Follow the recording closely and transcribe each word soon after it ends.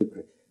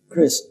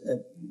Chris,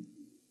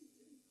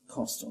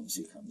 cost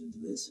obviously comes into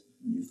this,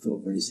 and you've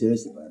thought very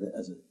seriously about it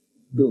as a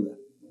builder.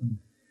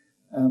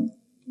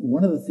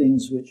 One of the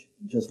things which,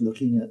 just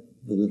looking at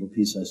the little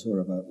piece I saw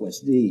about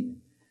West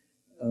Dean,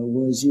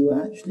 was you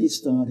actually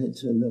started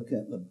to look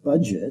at the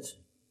budget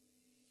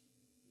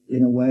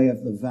in a way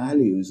of the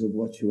values of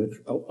what you were,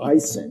 I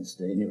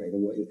sensed at any rate,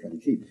 of what you're trying to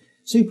achieve.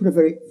 So you put a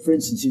for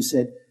instance, you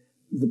said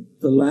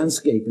the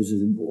landscape is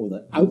as important, or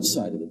the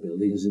outside of the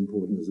building is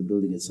important as the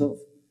building itself.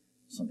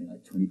 Something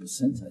like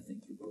 20%, I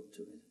think you put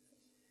to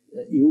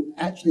it. You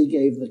actually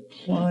gave the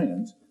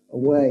client a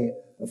way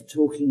of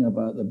talking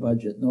about the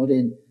budget, not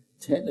in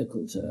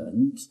technical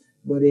terms,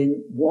 but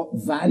in what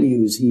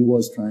values he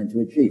was trying to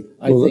achieve.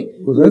 I think.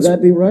 Would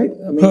that be right?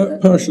 I mean,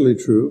 partially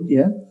true.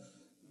 Yeah.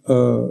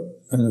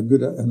 And a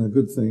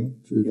good thing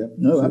to. Yeah.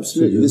 No,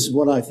 absolutely. This is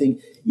what I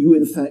think. You,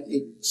 in fact,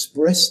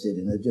 expressed it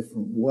in a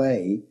different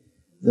way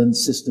than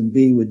System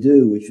B would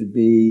do, which would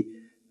be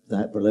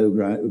that below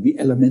ground. It would be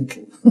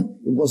elemental.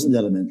 It wasn't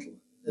elemental,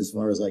 as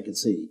far as I could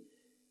see.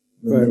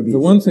 Right. The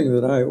one thing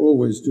that I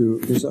always do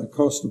is I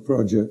cost a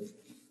project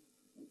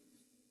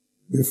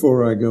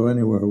before I go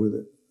anywhere with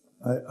it.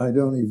 I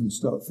don't even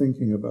start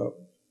thinking about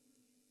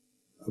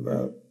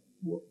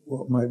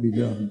what might be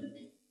done.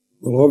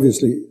 Well,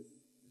 obviously,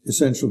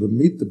 essential to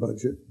meet the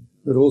budget,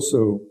 but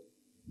also,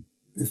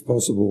 if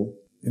possible,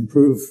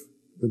 improve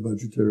the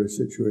budgetary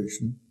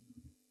situation.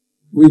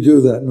 We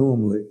do that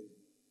normally.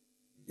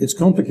 It's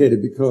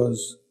complicated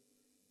because,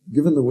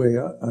 given the way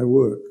I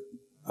work,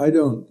 I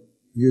don't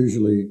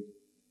usually,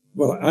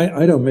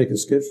 I don't make a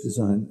sketch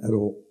design at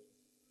all.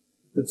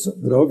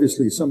 But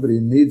obviously somebody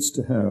needs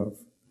to have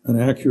an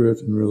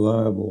accurate and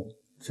reliable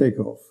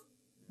takeoff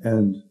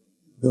and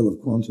bill of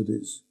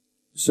quantities.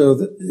 So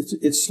that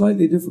it's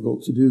slightly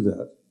difficult to do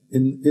that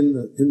in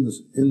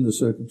the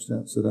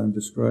circumstance that I'm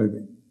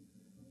describing.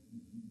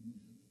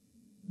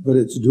 But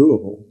it's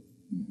doable.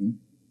 Mm-hmm.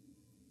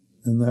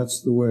 And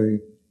that's the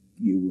way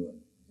you work.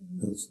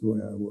 That's the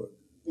way I work.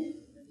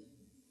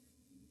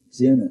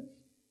 Sienna.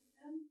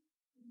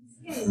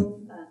 Scale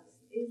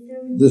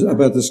first.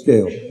 About the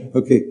scale.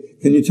 Okay.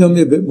 Can you tell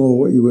me a bit more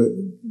what you were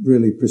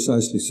really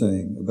precisely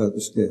saying about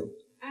the scale?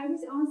 I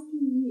was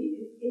asking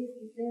you if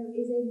there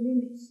is a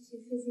limit to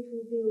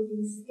physical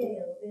building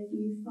scale that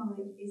you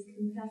find is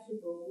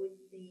compatible with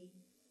the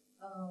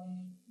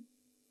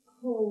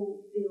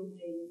whole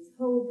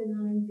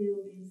benign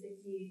buildings that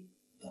you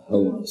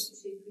want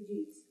to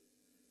produce.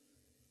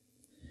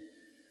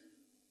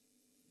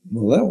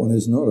 Well, that one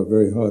is not a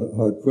very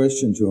hard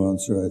question to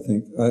answer, I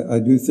think. I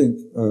do think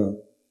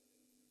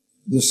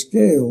the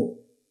scale,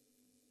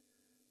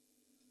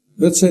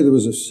 let's say there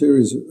was a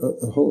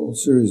whole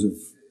series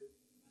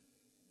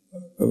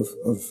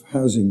of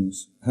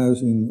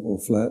housing or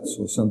flats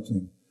or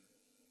something,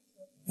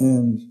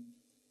 and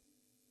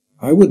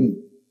I wouldn't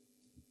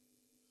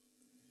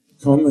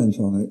comment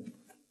on it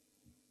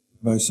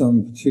by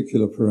some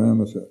particular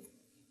parameter.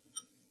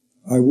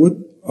 I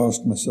would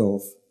ask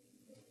myself,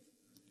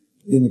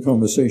 in the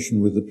conversation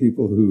with the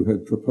people who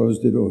had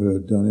proposed it or who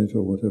had done it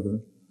or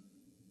whatever,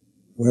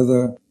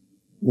 whether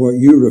what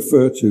you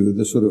refer to,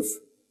 the sort of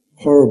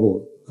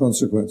horrible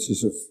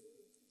consequences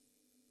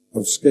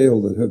of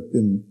scale that have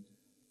been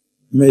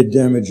made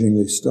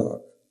damagingly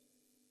stark.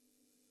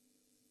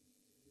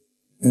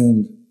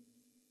 And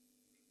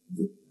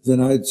then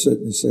I'd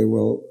certainly say,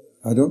 well,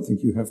 I don't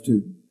think you have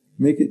to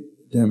make it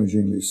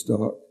damagingly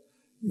stark.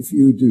 If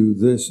you do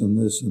this and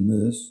this and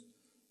this,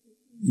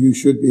 you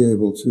should be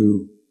able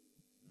to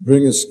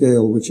bring a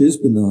scale which is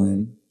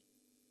benign.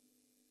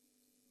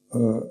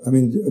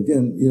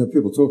 Again,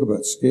 people talk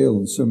about scale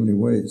in so many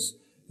ways.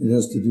 It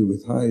has to do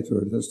with height,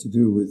 or it has to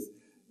do with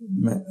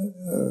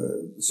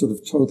sort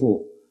of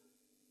total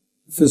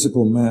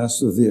physical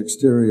mass of the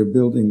exterior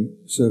building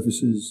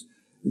surfaces.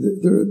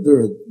 There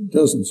are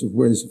dozens of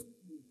ways of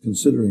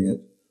considering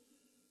it.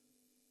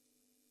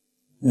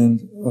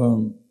 And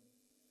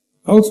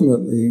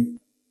ultimately,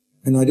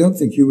 and I don't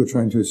think you were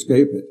trying to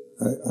escape it,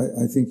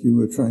 I think you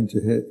were trying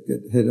to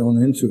get head on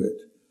into it.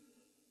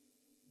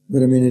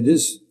 But I mean, it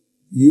is,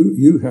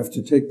 you have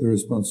to take the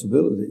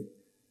responsibility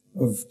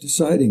of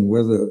deciding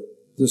whether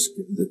this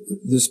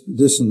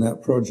and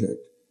that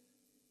project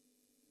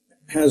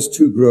has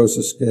too gross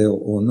a scale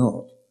or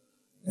not.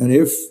 And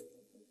if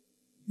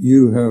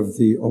you have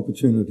the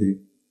opportunity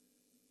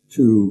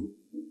to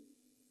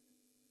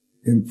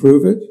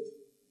improve it,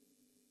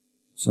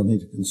 something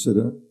to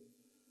consider.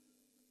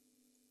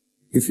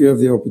 If you have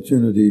the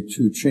opportunity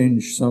to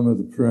change some of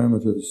the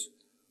parameters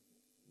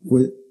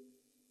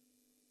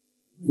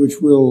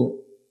which will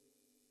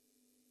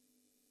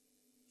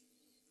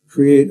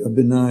create a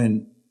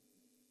benign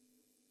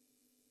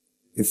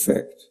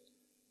effect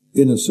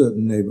in a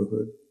certain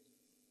neighborhood,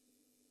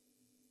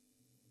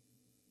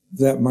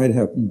 that might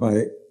happen by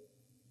a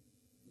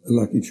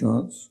lucky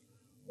chance,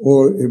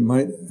 or it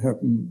might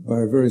happen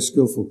by a very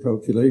skillful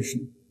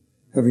calculation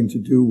having to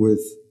do with,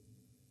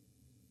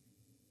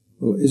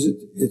 well,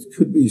 it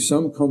could be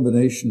some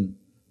combination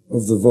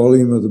of the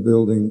volume of the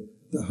building,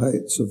 the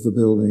heights of the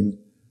building,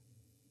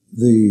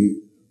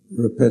 the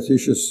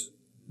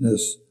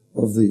repetitiousness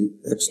of the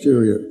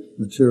exterior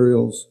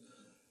materials.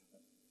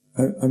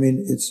 I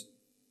mean, it's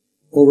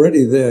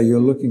already there. You're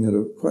looking at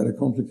quite a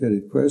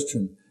complicated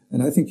question,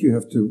 and I think you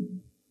have to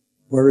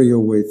worry your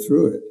way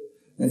through it.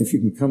 And if you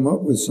can come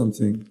up with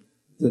something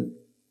that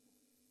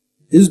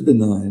is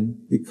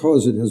benign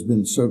because it has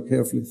been so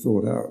carefully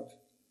thought out,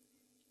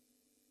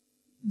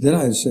 then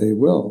I'd say,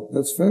 well,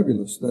 that's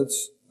fabulous.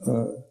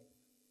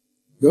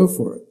 Go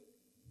for it.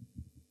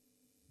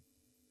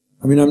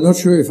 I mean, I'm not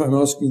sure if I'm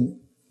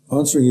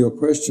answering your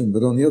question,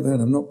 but on the other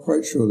hand, I'm not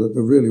quite sure that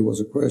there really was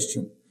a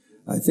question.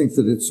 I think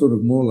that it's sort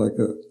of more like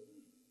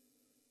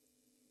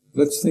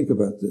let's think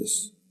about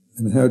this,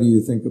 and how do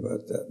you think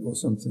about that, or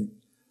something.